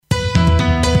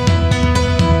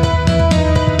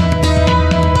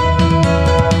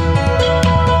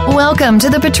Welcome to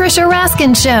the Patricia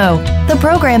Raskin Show, the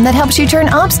program that helps you turn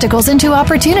obstacles into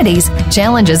opportunities,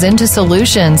 challenges into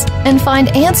solutions, and find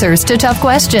answers to tough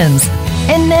questions.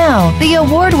 And now, the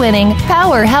award-winning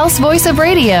powerhouse voice of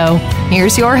radio.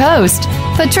 Here's your host,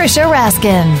 Patricia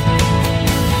Raskin.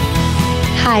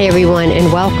 Hi, everyone,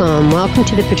 and welcome. Welcome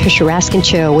to the Patricia Raskin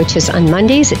Show, which is on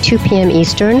Mondays at 2 p.m.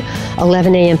 Eastern,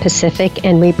 11 a.m. Pacific,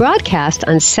 and we broadcast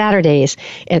on Saturdays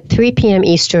at 3 p.m.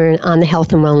 Eastern on the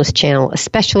Health and Wellness Channel,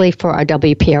 especially for our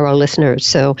WPRO listeners.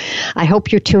 So I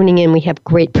hope you're tuning in. We have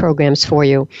great programs for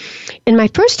you. In my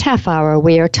first half hour,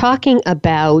 we are talking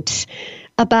about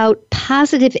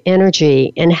positive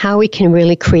energy and how we can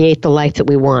really create the life that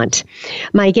we want.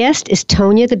 My guest is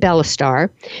Tonya the Bella Starr.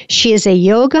 She is a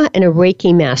yoga and a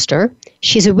Reiki Master.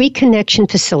 She's a Reconnection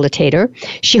Facilitator.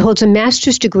 She holds a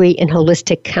master's degree in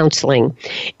holistic counseling.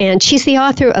 And she's the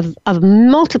author of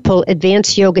multiple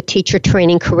advanced yoga teacher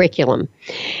training curriculum.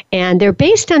 And they're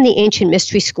based on the ancient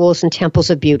mystery schools and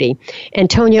temples of beauty. And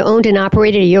Tonya owned and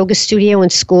operated a yoga studio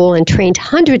and school and trained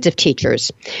hundreds of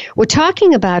teachers. We're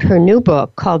talking about her new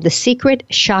book called The Secret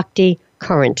Shakti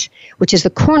Current, which is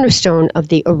the cornerstone of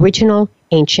the original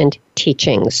ancient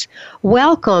teachings.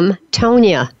 Welcome,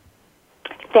 Tonya.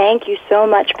 Thank you so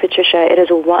much, Patricia. It is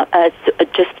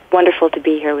just wonderful to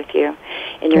be here with you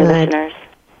and your listeners.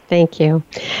 Thank you.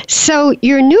 So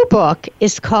your new book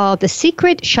is called The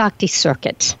Secret Shakti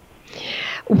Circuit.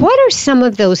 What are some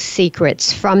of those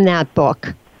secrets from that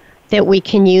book that we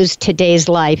can use today's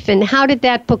life? And how did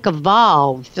that book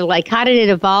evolve? Like, how did it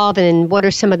evolve, and what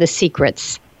are some of the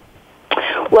secrets?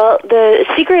 Well, the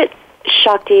Secret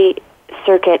Shakti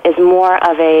Circuit is more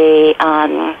of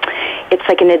it's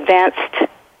like an advanced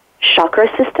chakra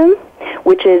system,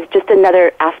 which is just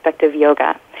another aspect of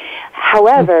yoga.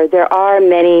 However, there are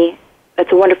many,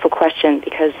 that's a wonderful question,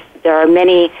 because there are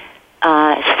many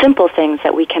simple things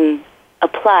that we can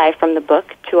apply from the book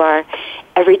to our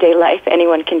everyday life.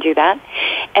 Anyone can do that.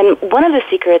 And one of the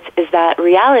secrets is that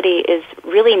reality is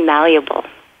really malleable.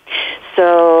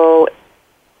 So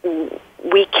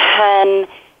we can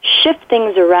shift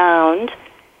things around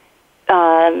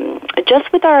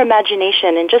just with our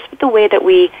imagination and just with the way that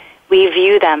we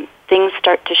view them. Things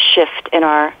start to shift in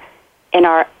our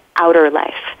outer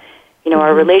life. You know,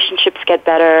 our relationships get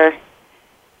better,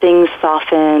 things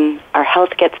soften, our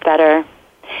health gets better.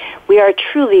 We are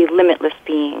truly limitless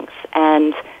beings,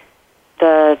 and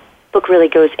the book really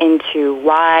goes into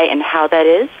why and how that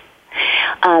is.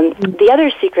 The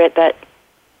other secret that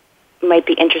might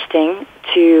be interesting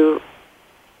to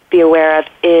be aware of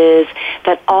is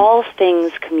that all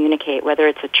things communicate, whether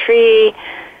it's a tree,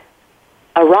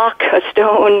 a rock, a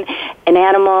stone, an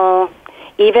animal,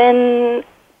 even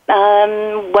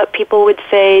what people would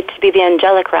say to be the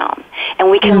angelic realm.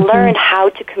 And we can learn how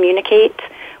to communicate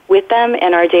with them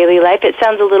in our daily life. It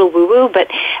sounds a little woo-woo, but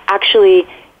actually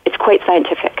it's quite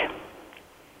scientific.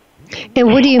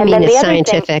 And what do you mean it's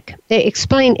scientific?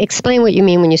 Explain what you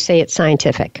mean when you say it's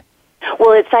scientific.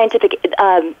 Well, it's scientific.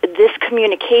 This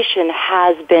communication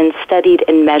has been studied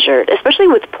and measured, especially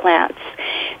with plants.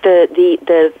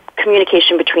 The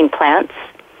communication between plants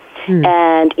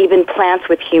and even plants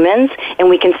with humans, and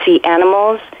we can see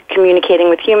animals communicating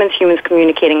with humans, humans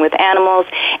communicating with animals,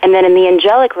 and then in the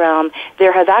angelic realm,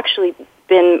 there have actually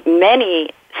been many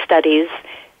studies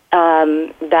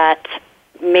that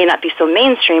may not be so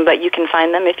mainstream, but you can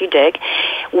find them if you dig,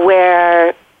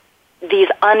 where these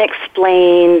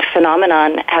unexplained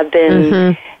phenomenon have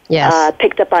been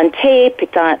picked up on tape,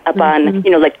 picked up on,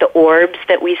 like the orbs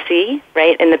that we see,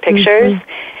 right, in the pictures.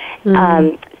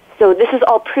 So this is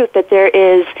all proof that there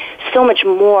is so much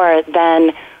more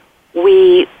than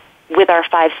we, with our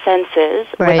five senses,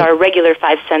 with our regular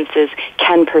five senses,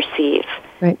 can perceive.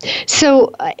 Right.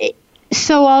 So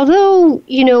although,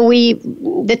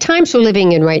 the times we're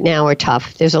living in right now are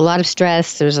tough. There's a lot of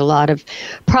stress. There's a lot of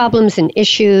problems and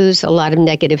issues, a lot of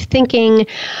negative thinking.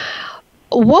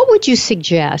 What would you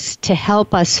suggest to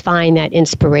help us find that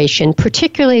inspiration,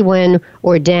 particularly when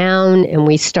we're down and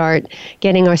we start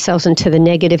getting ourselves into the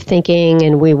negative thinking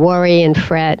and we worry and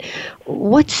fret?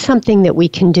 What's something that we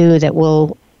can do that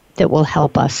will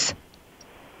help us?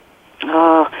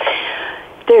 Oh,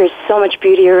 there's so much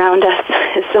beauty around us,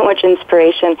 so much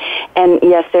inspiration. And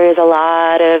yes, there is a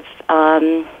lot of,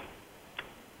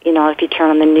 if you turn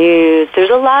on the news, there's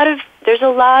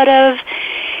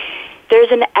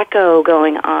an echo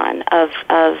going on of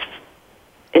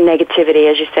negativity,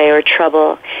 as you say, or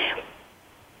trouble.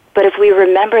 But if we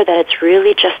remember that it's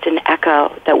really just an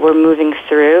echo that we're moving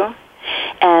through,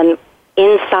 and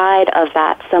inside of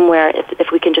that somewhere,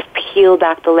 if we can just peel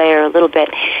back the layer a little bit,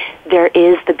 there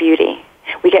is the beauty.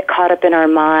 We get caught up in our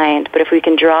mind, but if we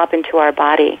can drop into our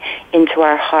body, into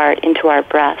our heart, into our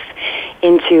breath,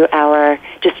 into our,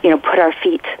 put our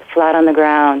feet flat on the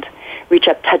ground, reach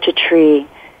up, touch a tree,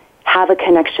 have a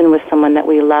connection with someone that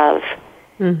we love.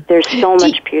 There's so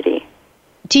much beauty.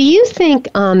 Do you think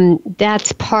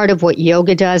that's part of what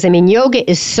yoga does? I mean, yoga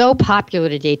is so popular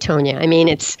today, Tonya. I mean,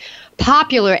 it's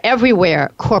popular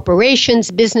everywhere,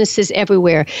 corporations, businesses,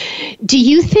 everywhere. Do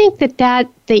you think that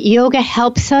yoga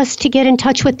helps us to get in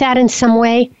touch with that in some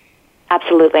way?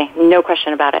 Absolutely. No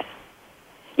question about it.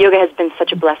 Yoga has been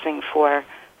such a blessing for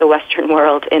the Western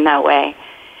world in that way.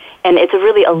 And it's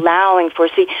really allowing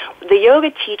the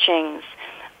yoga teachings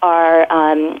are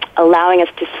allowing us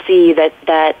to see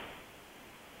that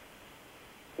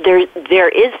there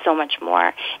is so much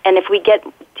more. And if we get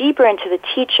deeper into the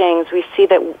teachings, we see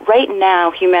that right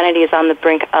now humanity is on the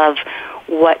brink of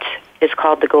what is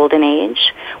called the golden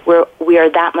age, where we are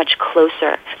that much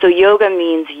closer. So yoga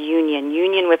means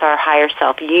union with our higher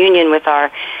self, union with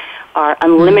our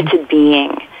unlimited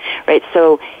being, right?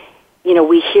 So,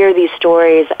 we hear these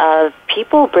stories of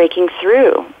people breaking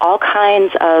through all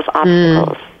kinds of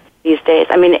obstacles these days.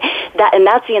 I mean,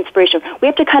 that's the inspiration. We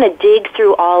have to kind of dig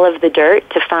through all of the dirt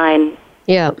to find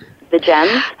the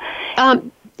gems.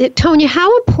 Tonya,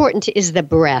 how important is the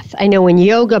breath? I know in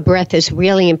yoga, breath is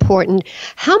really important.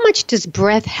 How much does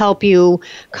breath help you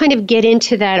kind of get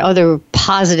into that other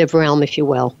positive realm, if you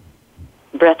will?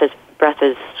 Breath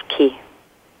is key.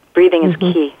 Breathing is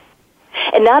key.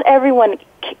 And not everyone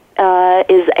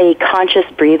is a conscious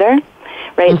breather,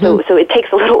 right? So it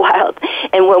takes a little while.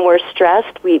 And when we're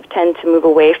stressed, we tend to move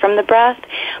away from the breath.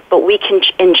 But we can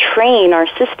entrain our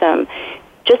system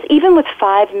just even with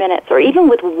 5 minutes or even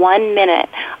with 1 minute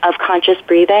of conscious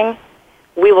breathing,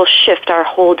 we will shift our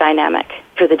whole dynamic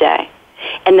for the day.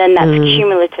 And then that's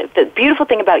cumulative. The beautiful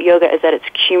thing about yoga is that it's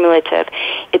cumulative.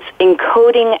 It's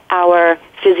encoding our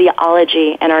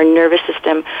physiology and our nervous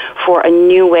system for a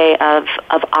new way of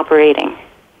operating.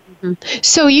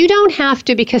 So you don't have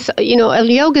to, because,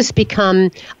 yoga's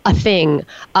become a thing.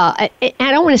 I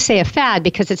don't want to say a fad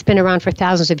because it's been around for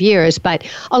thousands of years, but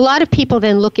a lot of people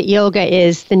then look at yoga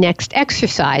as the next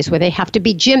exercise where they have to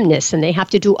be gymnasts and they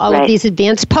have to do all of these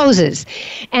advanced poses.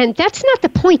 And that's not the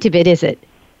point of it, is it?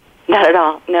 Not at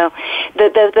all, no.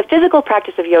 The physical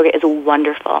practice of yoga is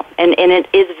wonderful, and it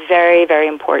is very, very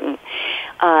important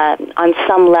on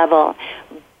some level.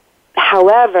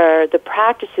 However, the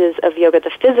practices of yoga,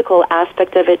 the physical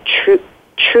aspect of it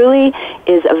truly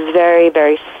is a very,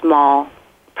 very small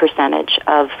percentage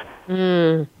of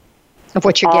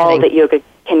what you're all getting that yoga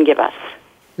can give us.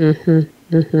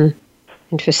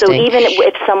 Interesting. So even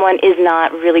if someone is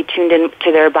not really tuned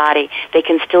into their body, they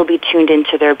can still be tuned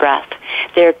into their breath.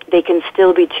 They can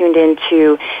still be tuned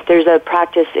into, there's a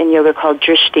practice in yoga called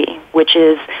drishti, which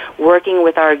is working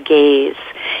with our gaze.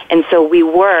 And so we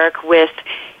work with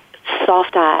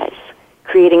soft eyes,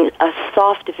 creating a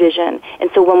soft vision. And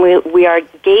so when we are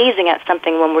gazing at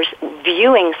something, when we're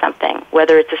viewing something,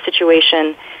 whether it's a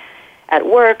situation at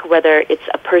work, whether it's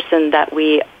a person that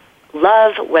we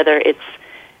love, whether it's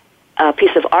a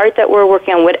piece of art that we're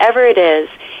working on, whatever it is,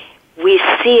 we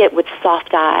see it with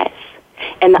soft eyes.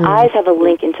 And the eyes have a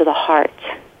link into the heart.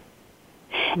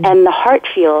 And the heart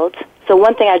field, so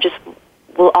one thing I just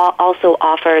will also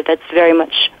offer that's very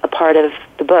much a part of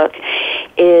the book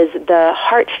is the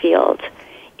heart field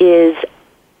is,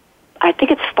 I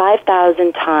think it's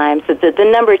 5,000 times. The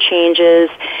number changes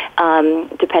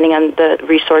depending on the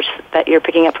resource that you're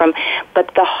picking up from,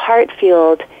 but the heart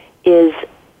field is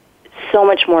so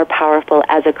much more powerful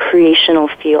as a creational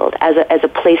field, as a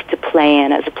place to play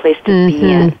in, as a place to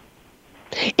be in.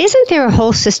 Isn't there a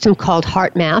whole system called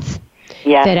heart math?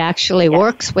 Yes. That actually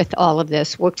works with all of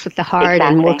this, works with the heart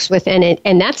and works within it,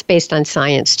 and that's based on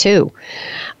science too.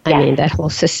 I mean, that whole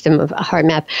system of heart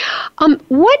math.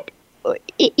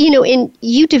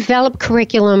 You develop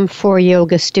curriculum for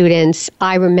yoga students.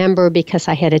 I remember because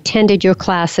I had attended your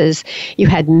classes. You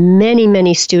had many,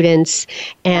 many students,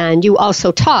 and you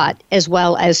also taught, as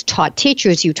well as taught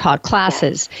teachers, you taught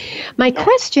classes. My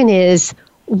question is,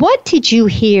 what did you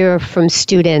hear from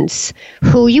students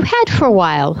who you had for a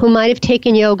while, who might have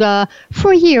taken yoga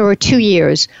for a year or 2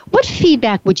 years? What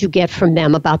feedback would you get from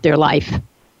them about their life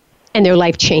and their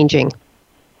life changing?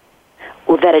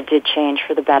 Well, that it did change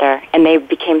for the better, and they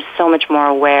became so much more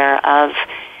aware of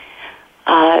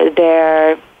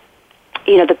their,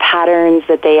 the patterns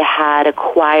that they had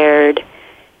acquired,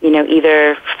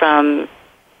 either from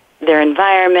their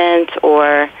environment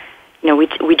or,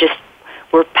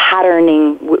 we're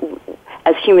patterning.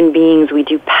 As human beings, we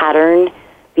do pattern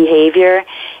behavior,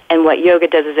 and what yoga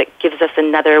does is it gives us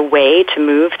another way to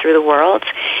move through the world.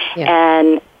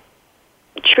 And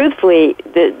truthfully,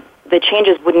 the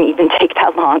changes wouldn't even take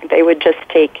that long. They would just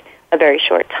take a very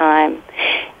short time.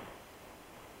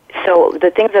 So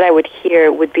the things that I would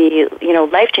hear would be,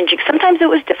 life-changing. Sometimes it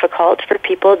was difficult for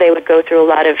people. They would go through a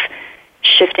lot of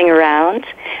shifting around,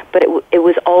 but it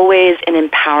was always an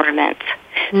empowerment.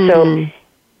 So,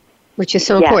 which is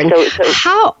so important. So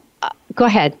how? Go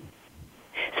ahead.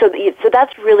 So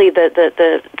that's really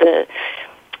the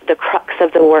crux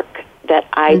of the work that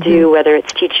I do, whether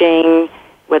it's teaching,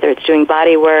 whether it's doing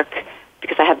body work,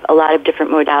 because I have a lot of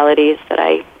different modalities that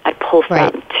I pull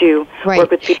from to work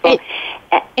with people.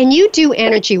 And you do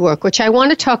energy work, which I want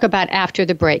to talk about after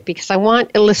the break, because I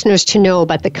want listeners to know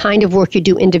about the kind of work you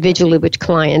do individually with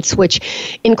clients,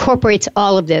 which incorporates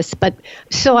all of this. But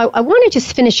so I want to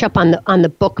just finish up on the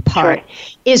book part.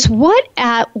 Sure. Is what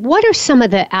are some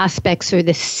of the aspects or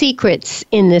the secrets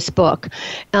in this book?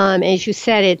 As you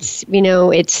said, it's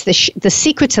the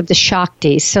secrets of the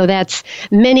Shakti. So that's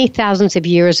many thousands of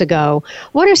years ago.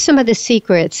 What are some of the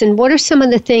secrets, and what are some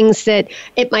of the things that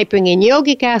it might bring in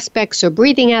yogic aspects or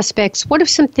breathing aspects? What are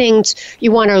some things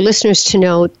you want our listeners to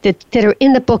know that are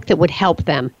in the book that would help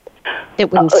them,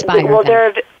 that would inspire them? Well,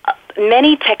 there are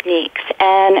many techniques,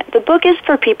 and the book is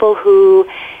for people who,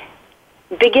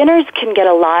 beginners can get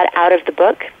a lot out of the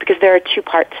book because there are two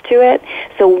parts to it.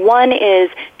 So one is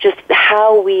just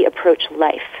how we approach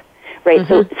life, right?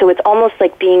 So it's almost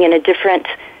like being in a different,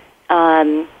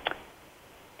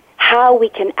 how we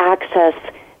can access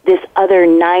this other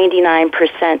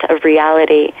 99% of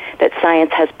reality that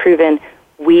science has proven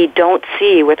we don't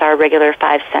see with our regular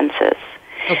five senses.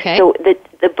 Okay. So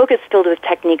the book is filled with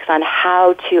techniques on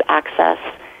how to access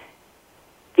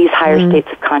these higher states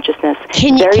of consciousness.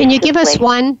 Can you give us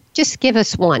one? Just give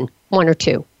us one or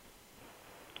two.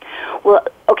 Well,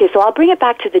 okay, so I'll bring it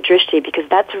back to the drishti, because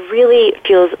that's really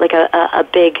feels like a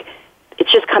big,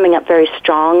 it's just coming up very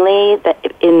strongly that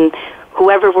in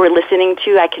whoever we're listening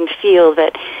to, I can feel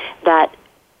that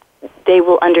they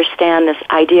will understand this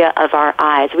idea of our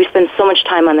eyes. We spend so much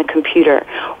time on the computer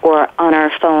or on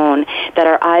our phone that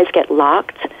our eyes get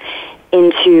locked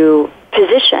into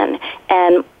position.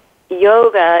 And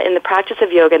yoga, in the practice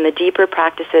of yoga and the deeper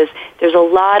practices, there's a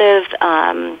lot of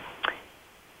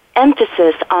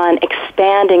emphasis on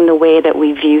expanding the way that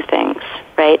we view things,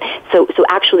 right? So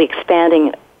actually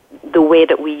expanding the way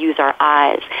that we use our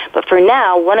eyes. But for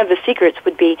now, one of the secrets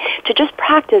would be to just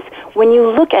practice when you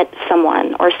look at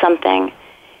someone or something,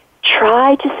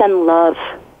 try to send love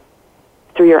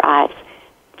through your eyes.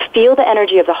 Feel the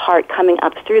energy of the heart coming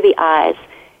up through the eyes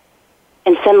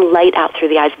and send light out through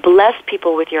the eyes. Bless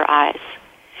people with your eyes.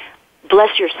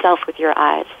 Bless yourself with your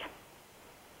eyes.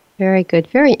 Very good.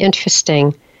 Very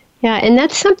interesting. Yeah, and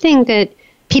that's something that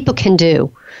people can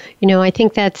do. I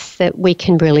think that we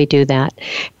can really do that.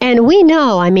 And we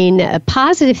know,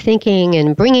 positive thinking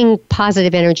and bringing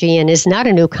positive energy in is not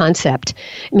a new concept.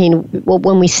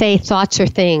 When we say thoughts are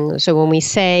things, or when we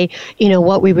say,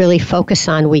 what we really focus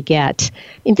on, we get.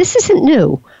 This isn't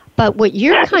new. But what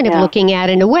you're kind of looking at,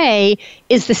 in a way,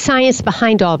 is the science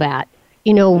behind all that.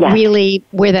 Really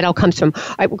where that all comes from.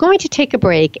 All right, we're going to take a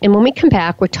break, and when we come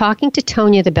back, we're talking to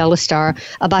Tonya the Bella Starr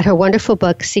about her wonderful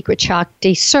book, Secret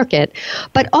Shakti Circuit,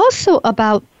 but also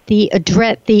about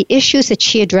the issues that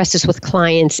she addresses with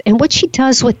clients and what she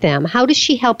does with them. How does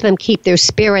she help them keep their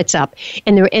spirits up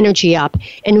and their energy up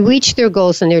and reach their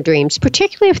goals and their dreams,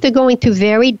 particularly if they're going through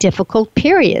very difficult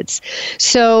periods?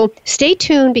 So stay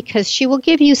tuned, because she will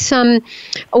give you some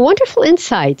wonderful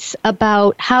insights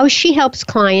about how she helps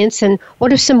clients and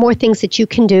what are some more things that you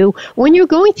can do when you're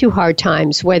going through hard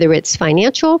times, whether it's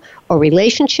financial or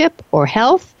relationship or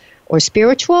health or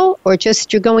spiritual, or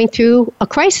just you're going through a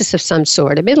crisis of some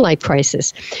sort, a midlife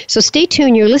crisis. So stay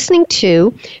tuned. You're listening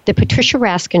to The Patricia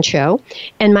Raskin Show,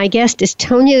 and my guest is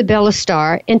Tonya the Bella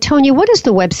Starr. And Tonya, what is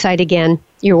the website again,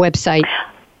 your website?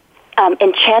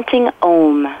 Enchanting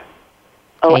Om.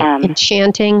 O-M.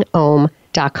 EnchantingOm.com.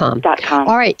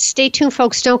 All right, stay tuned,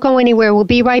 folks. Don't go anywhere. We'll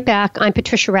be right back. I'm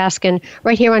Patricia Raskin,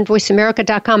 right here on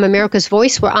VoiceAmerica.com, America's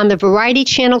Voice. We're on the Variety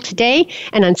Channel today,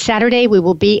 and on Saturday we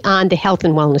will be on the Health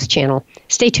and Wellness Channel.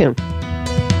 Stay tuned.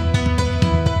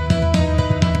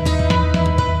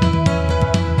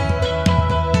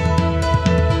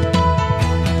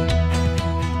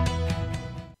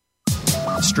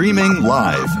 Streaming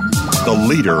live, the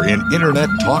leader in Internet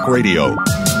Talk Radio,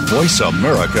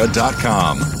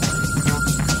 VoiceAmerica.com.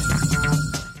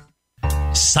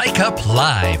 Psych Up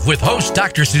Live with host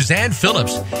Dr. Suzanne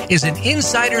Phillips is an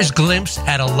insider's glimpse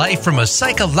at a life from a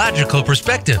psychological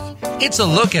perspective. It's a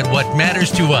look at what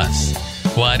matters to us.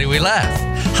 Why do we laugh?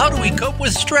 How do we cope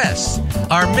with stress?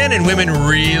 Are men and women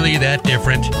really that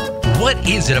different? What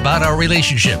is it about our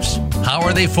relationships? How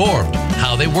are they formed?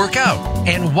 How they work out?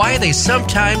 And why they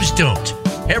sometimes don't?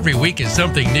 Every week is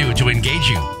something new to engage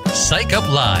you. Psych Up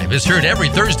Live is heard every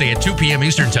Thursday at 2 p.m.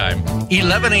 Eastern Time,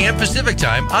 11 a.m. Pacific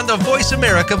Time on the Voice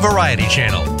America Variety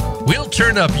Channel. We'll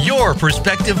turn up your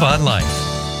perspective on life.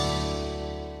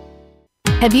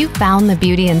 Have you found the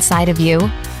beauty inside of you?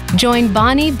 Join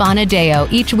Bonnie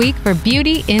Bonadeo each week for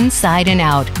Beauty Inside and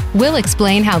Out. We'll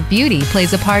explain how beauty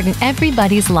plays a part in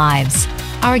everybody's lives.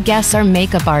 Our guests are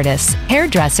makeup artists,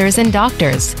 hairdressers, and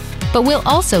doctors. But we'll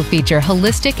also feature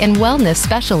holistic and wellness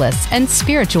specialists and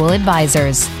spiritual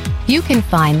advisors. You can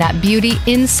find that beauty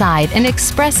inside and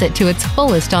express it to its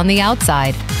fullest on the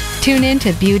outside. Tune in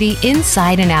to Beauty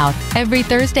Inside and Out every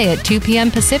Thursday at 2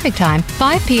 p.m. Pacific Time,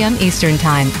 5 p.m. Eastern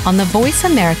Time on the Voice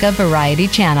America Variety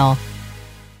Channel.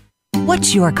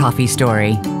 What's your coffee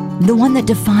story? The one that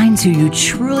defines who you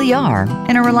truly are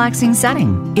in a relaxing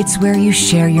setting. It's where you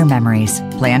share your memories,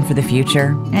 plan for the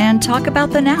future, and talk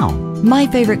about the now. My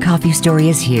Favorite Coffee Story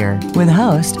is here with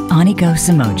host Aniko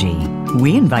Samoji.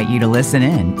 We invite you to listen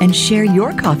in and share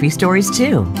your coffee stories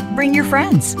too. Bring your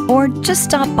friends or just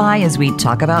stop by as we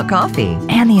talk about coffee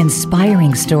and the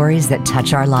inspiring stories that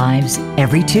touch our lives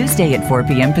every Tuesday at 4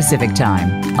 p.m. Pacific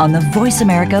Time on the Voice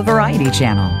America Variety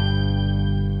Channel.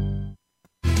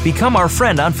 Become our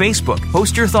friend on Facebook.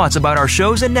 Post your thoughts about our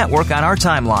shows and network on our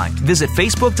timeline. Visit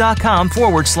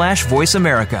facebook.com/Voice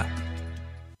America.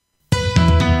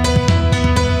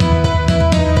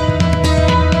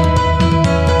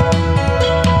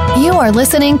 You are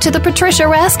listening to The Patricia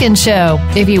Raskin Show.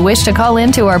 If you wish to call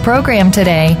into our program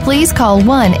today, please call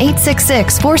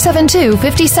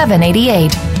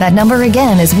 1-866-472-5788. That number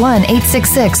again is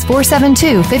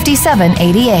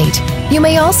 1-866-472-5788. You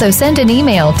may also send an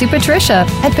email to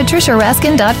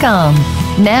patricia@patriciaraskin.com.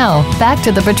 Now, back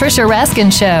to The Patricia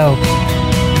Raskin Show.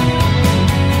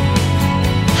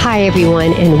 Hi,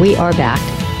 everyone, and we are back.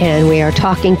 And we are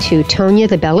talking to Tonya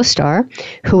the Bella Starr,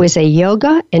 who is a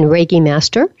yoga and Reiki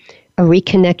Master, a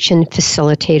Reconnection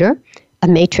Facilitator, a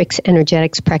Matrix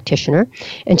Energetics Practitioner,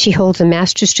 and she holds a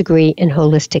master's degree in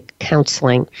holistic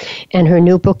counseling. And her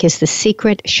new book is The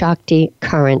Secret Shakti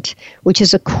Current, which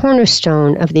is a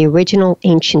cornerstone of the original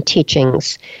ancient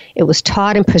teachings. It was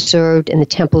taught and preserved in the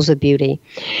temples of beauty,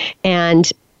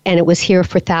 and it was here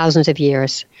for thousands of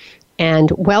years.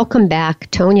 And welcome back,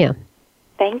 Tonya.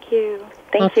 Thank you.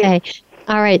 Thank you.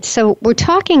 All right. So we're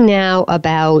talking now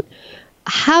about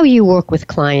how you work with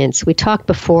clients. We talked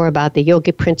before about the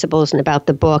yogic principles and about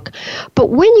the book. But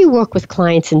when you work with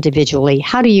clients individually,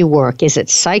 how do you work? Is it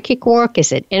psychic work?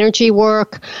 Is it energy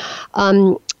work?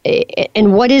 And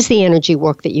what is the energy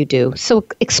work that you do? So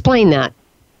explain that.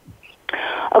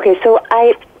 Okay. So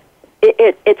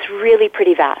it's really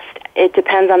pretty vast. It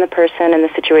depends on the person and the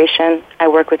situation. I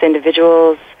work with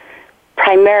individuals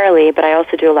primarily, but I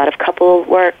also do a lot of couple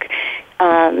work.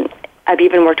 I've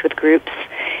even worked with groups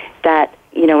that,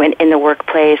 in the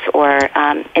workplace or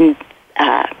in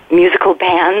musical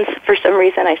bands. For some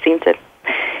reason, I seem to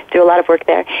do a lot of work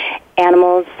there.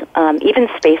 Animals, even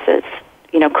spaces,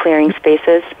 clearing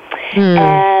spaces.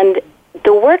 And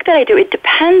the work that I do, it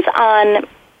depends on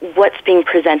what's being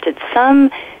presented.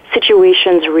 Some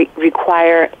situations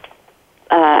require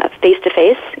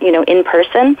face-to-face, in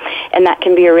person, and that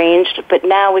can be arranged. But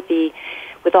now with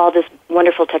all this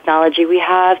wonderful technology we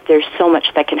have, there's so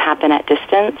much that can happen at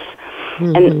distance.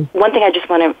 Mm-hmm. And one thing I just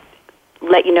want to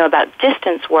let you know about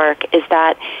distance work is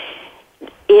that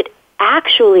it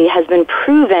actually has been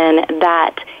proven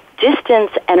that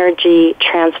distance energy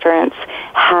transference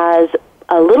has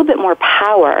a little bit more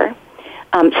power,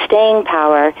 staying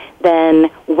power, than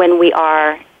when we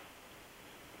are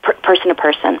person to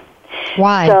person.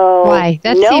 Why? So why?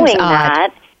 That knowing seems odd.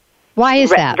 that, why is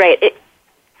that? Right. It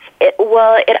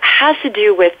has to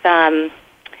do with,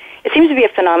 it seems to be a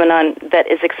phenomenon that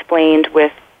is explained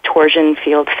with torsion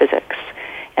field physics.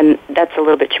 And that's a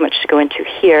little bit too much to go into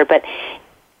here, but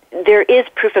there is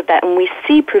proof of that, and we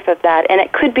see proof of that, and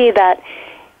it could be that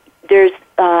there's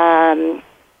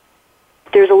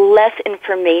less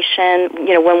information,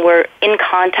 when we're in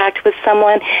contact with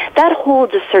someone. That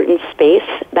holds a certain space,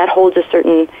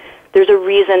 there's a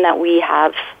reason that we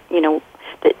have,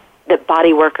 that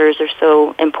body workers are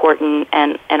so important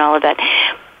and all of that.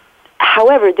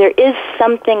 However, there is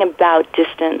something about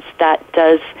distance that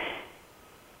does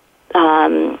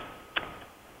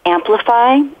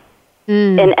amplify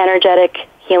an energetic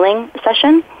healing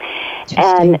session.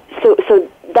 And so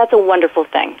that's a wonderful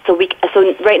thing. So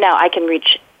right now I can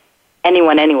reach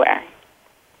anyone anywhere,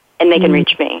 and they can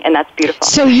reach me, and that's beautiful.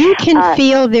 So you can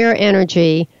feel their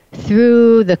energy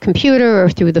through the computer or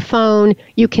through the phone.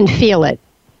 You can feel it.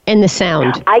 And the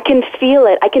sound. I can feel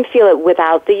it. I can feel it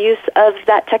without the use of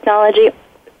that technology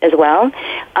as well.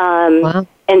 Wow.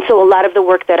 And so a lot of the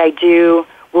work that I do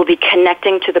will be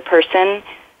connecting to the person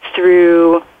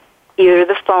through either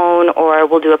the phone or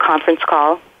we'll do a conference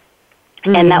call.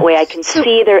 Mm-hmm. And that way I can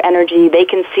see their energy. They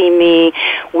can see me.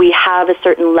 We have a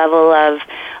certain level of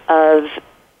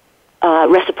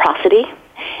reciprocity.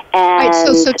 And all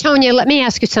right, so Tonya, let me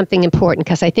ask you something important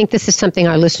because I think this is something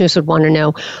our listeners would want to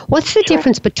know. What's the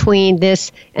difference between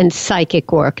this and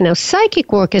psychic work? Now,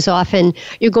 psychic work is often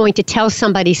you're going to tell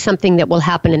somebody something that will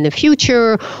happen in the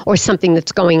future or something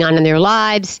that's going on in their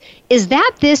lives. Is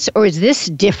that this or is this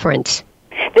different?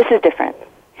 This is different.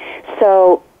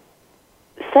 So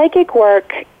psychic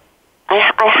work,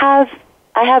 I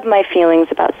have my feelings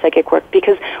about psychic work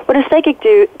because what a psychic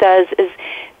does is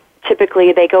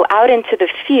typically they go out into the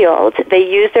field, they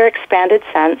use their expanded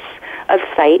sense of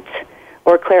sight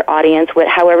or clairaudience,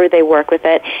 however they work with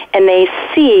it, and they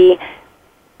see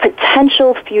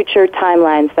potential future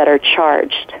timelines that are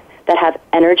charged, that have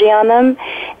energy on them,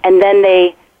 and then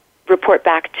they report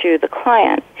back to the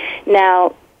client.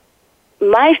 Now,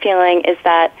 my feeling is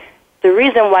that the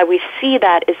reason why we see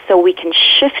that is so we can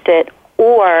shift it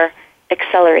or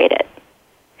accelerate it.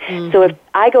 Mm-hmm. So if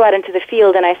I go out into the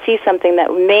field and I see something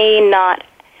that may not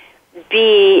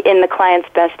be in the client's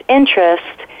best interest,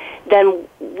 then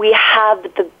we have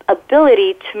the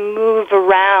ability to move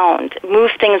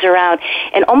things around,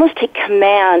 and almost take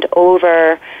command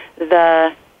over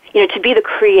to be the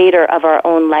creator of our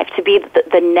own life, to be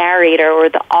the narrator or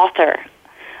the author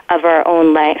of our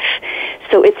own life.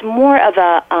 So it's more of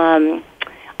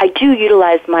I do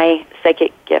utilize my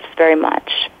psychic gifts very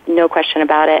much, no question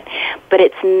about it, but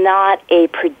it's not a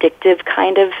predictive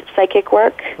kind of psychic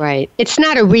work. Right. It's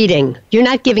not a reading. You're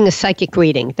not giving a psychic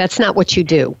reading. That's not what you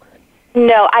do.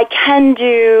 No, I can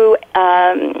do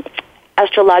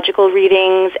astrological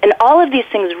readings, and all of these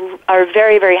things are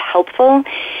very, very helpful.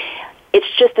 It's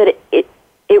just that it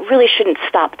really shouldn't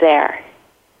stop there.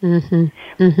 Mm-hmm.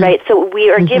 Mm-hmm. Right? So we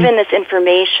are given this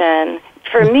information.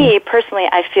 For me, personally,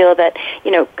 I feel that,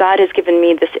 God has given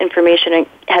me this information and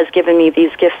has given me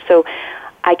these gifts so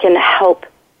I can help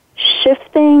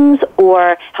shift things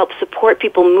or help support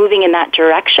people moving in that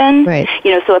direction. Right.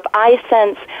 So if I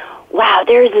sense, wow,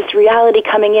 there's this reality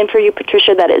coming in for you,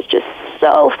 Patricia, that is just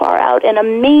so far out and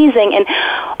amazing, and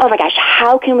oh my gosh,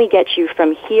 how can we get you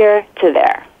from here to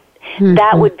there? Mm-hmm.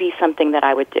 That would be something that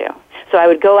I would do. So I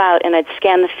would go out and I'd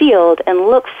scan the field and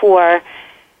look for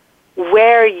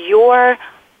where your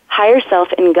higher self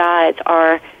and guides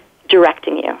are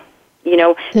directing you.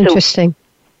 Interesting.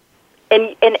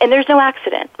 So, and there's no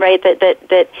accident, right?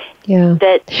 Yeah.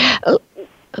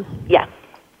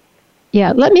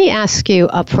 Yeah, let me ask you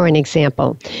up for an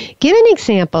example. Give an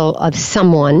example of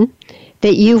someone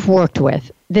that you've worked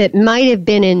with that might have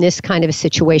been in this kind of a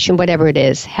situation, whatever it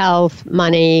is, health,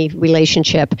 money,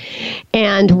 relationship,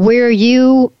 and where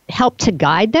you helped to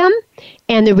guide them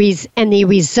and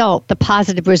the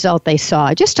positive result they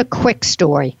saw. Just a quick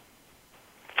story.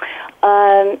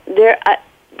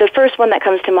 The first one that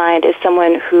comes to mind is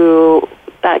someone who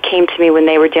came to me when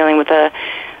they were dealing with a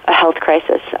health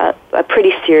crisis, a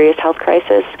pretty serious health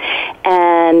crisis,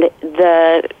 and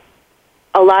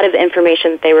a lot of the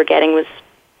information that they were getting was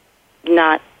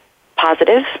not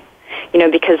positive,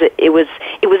 because it was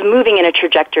moving in a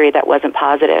trajectory that wasn't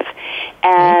positive.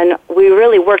 And we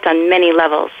really worked on many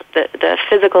levels, the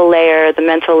physical layer, the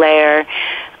mental layer,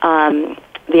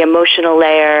 the emotional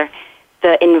layer,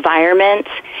 the environment,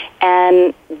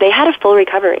 and they had a full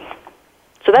recovery.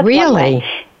 So that's really? One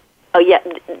way. Oh yeah,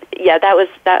 that was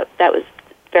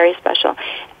very special,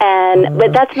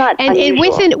 but that's not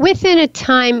unusual. And within a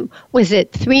time, was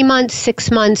it 3 months, 6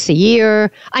 months, a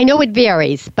year? I know it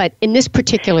varies, but in this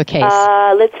particular case,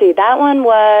 let's see, that one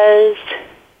was.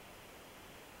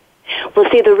 Well,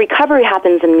 see, the recovery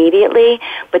happens immediately,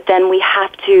 but then we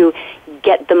have to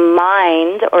get the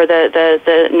mind or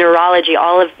the neurology,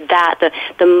 all of that,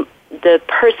 the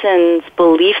person's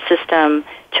belief system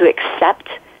to accept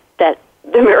that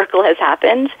the miracle has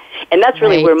happened. And that's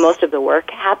really where most of the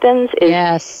work happens.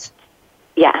 Yes.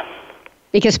 Yeah.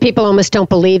 Because people almost don't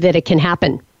believe that it can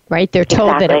happen, right? They're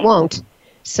told that it won't,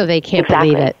 so they can't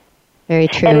believe it. Very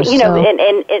true. And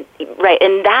right,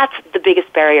 and that's the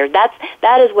biggest barrier.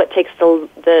 That is what takes the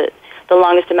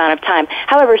longest amount of time.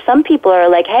 However, some people are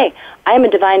like, hey, I am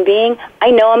a divine being. I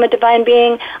know I'm a divine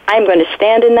being. I'm going to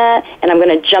stand in that, and I'm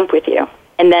going to jump with you.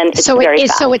 and then it's very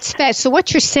fast. So it's fast. So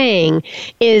what you're saying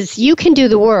is you can do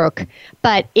the work,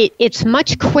 but it's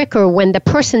much quicker when the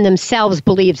person themselves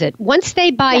believes it. Once they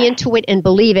buy into it and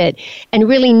believe it and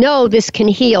really know this can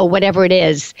heal whatever it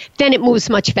is, then it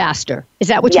moves much faster. Is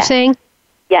that what you're saying?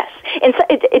 Yes. And so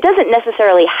it doesn't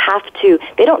necessarily have to,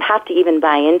 they don't have to even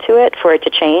buy into it for it to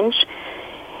change.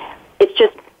 It's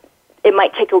just, it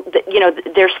might take,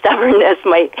 their stubbornness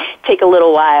might take a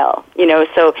little while,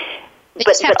 so. They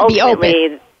just have to be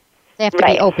open. They have to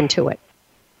be open to it.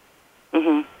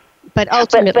 Mm-hmm. But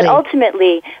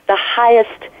ultimately, the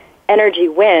highest energy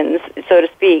wins, so to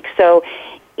speak. So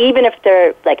even if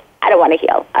they're like, I don't want to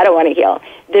heal,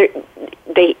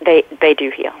 they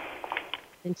do heal.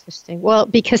 Interesting. Well,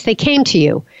 because they came to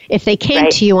you. If they came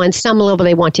to you on some level,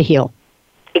 they want to heal.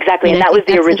 Exactly, and that was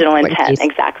the original intent.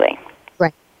 Exactly.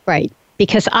 Right.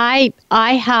 Because I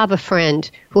have a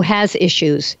friend who has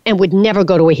issues and would never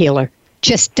go to a healer.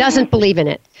 Just doesn't believe in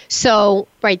it. So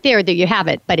right there you have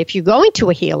it. But if you're going to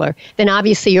a healer, then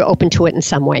obviously you're open to it in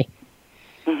some way.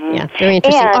 Mm-hmm. Yeah, very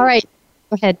interesting. All right,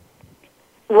 go ahead.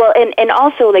 Well, and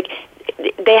also, like,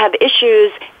 they have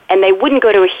issues and they wouldn't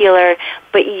go to a healer,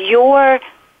 but your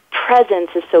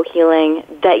presence is so healing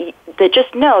that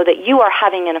just know that you are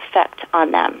having an effect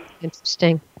on them.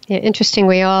 Interesting. Yeah, interesting.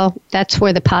 That's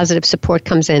where the positive support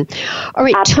comes in. All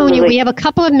right, Absolutely. Tonya, we have a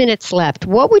couple of minutes left.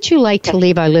 What would you like to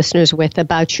leave our listeners with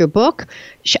about your book,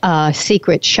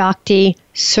 Secret Shakti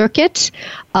Circuit,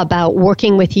 about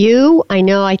working with you?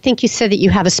 I think you said that you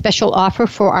have a special offer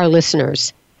for our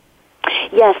listeners.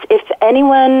 Yes, if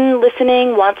anyone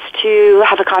listening wants to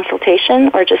have a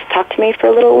consultation or just talk to me for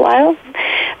a little while,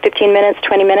 15 minutes,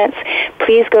 20 minutes,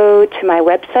 please go to my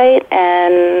website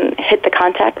and hit the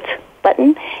contact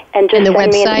button and just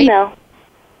send me an email.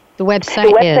 The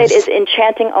website is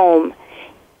Enchanting Om,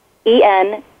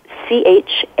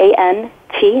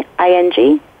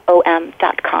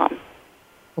 ENCHANTINGOM.com.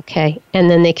 Okay,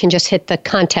 and then they can just hit the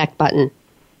contact button.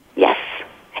 Yes,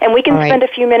 and we can spend a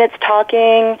few minutes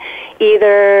talking.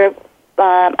 Either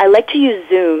I like to use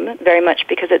Zoom very much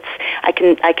because I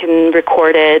can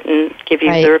record it and give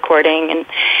you the recording,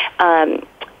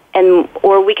 and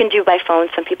or we can do by phone.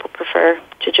 Some people prefer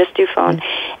to just do phone,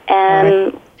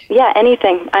 and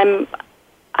anything. I've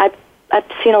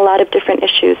seen a lot of different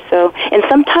issues. So, and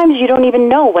sometimes you don't even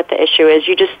know what the issue is.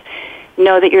 You just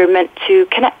know that you're meant to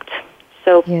connect.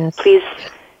 So please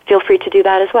feel free to do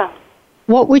that as well.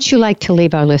 What would you like to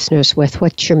leave our listeners with?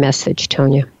 What's your message,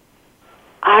 Tonya?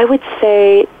 I would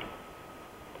say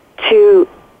to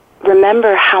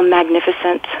remember how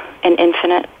magnificent and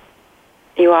infinite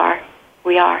we are,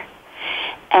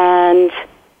 and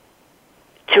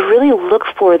to really look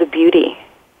for the beauty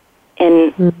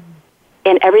in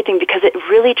everything, because it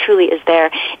really truly is there.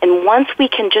 And once we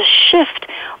can just shift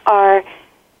our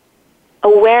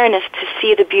awareness to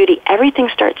see the beauty, everything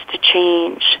starts to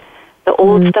change. The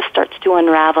old stuff starts to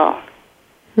unravel.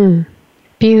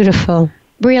 Beautiful.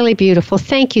 Really beautiful.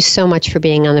 Thank you so much for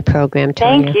being on the program,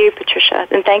 Tonya. Thank you, Patricia,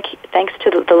 and thanks to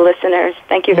the listeners.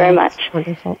 Thank you very much.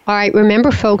 Wonderful. All right,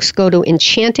 remember, folks, go to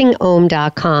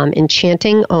enchantingom.com,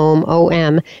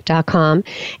 enchantingom.com.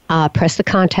 Press the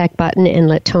contact button and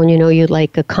let Tonya know you'd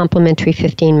like a complimentary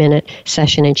 15-minute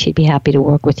session, and she'd be happy to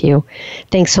work with you.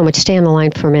 Thanks so much. Stay on the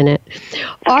line for a minute. Okay.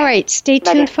 All right, stay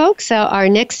tuned, folks. Our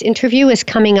next interview is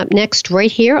coming up next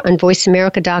right here on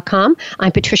voiceamerica.com.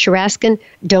 I'm Patricia Raskin.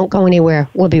 Don't go anywhere.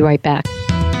 We'll be right back.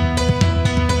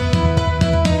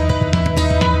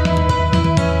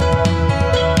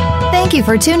 Thank you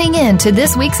for tuning in to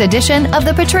this week's edition of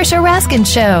The Patricia Raskin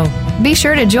Show. Be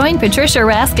sure to join Patricia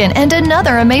Raskin and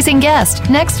another amazing guest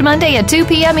next Monday at 2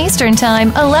 p.m. Eastern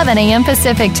Time, 11 a.m.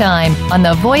 Pacific Time on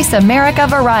the Voice America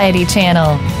Variety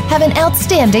Channel. Have an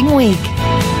outstanding week.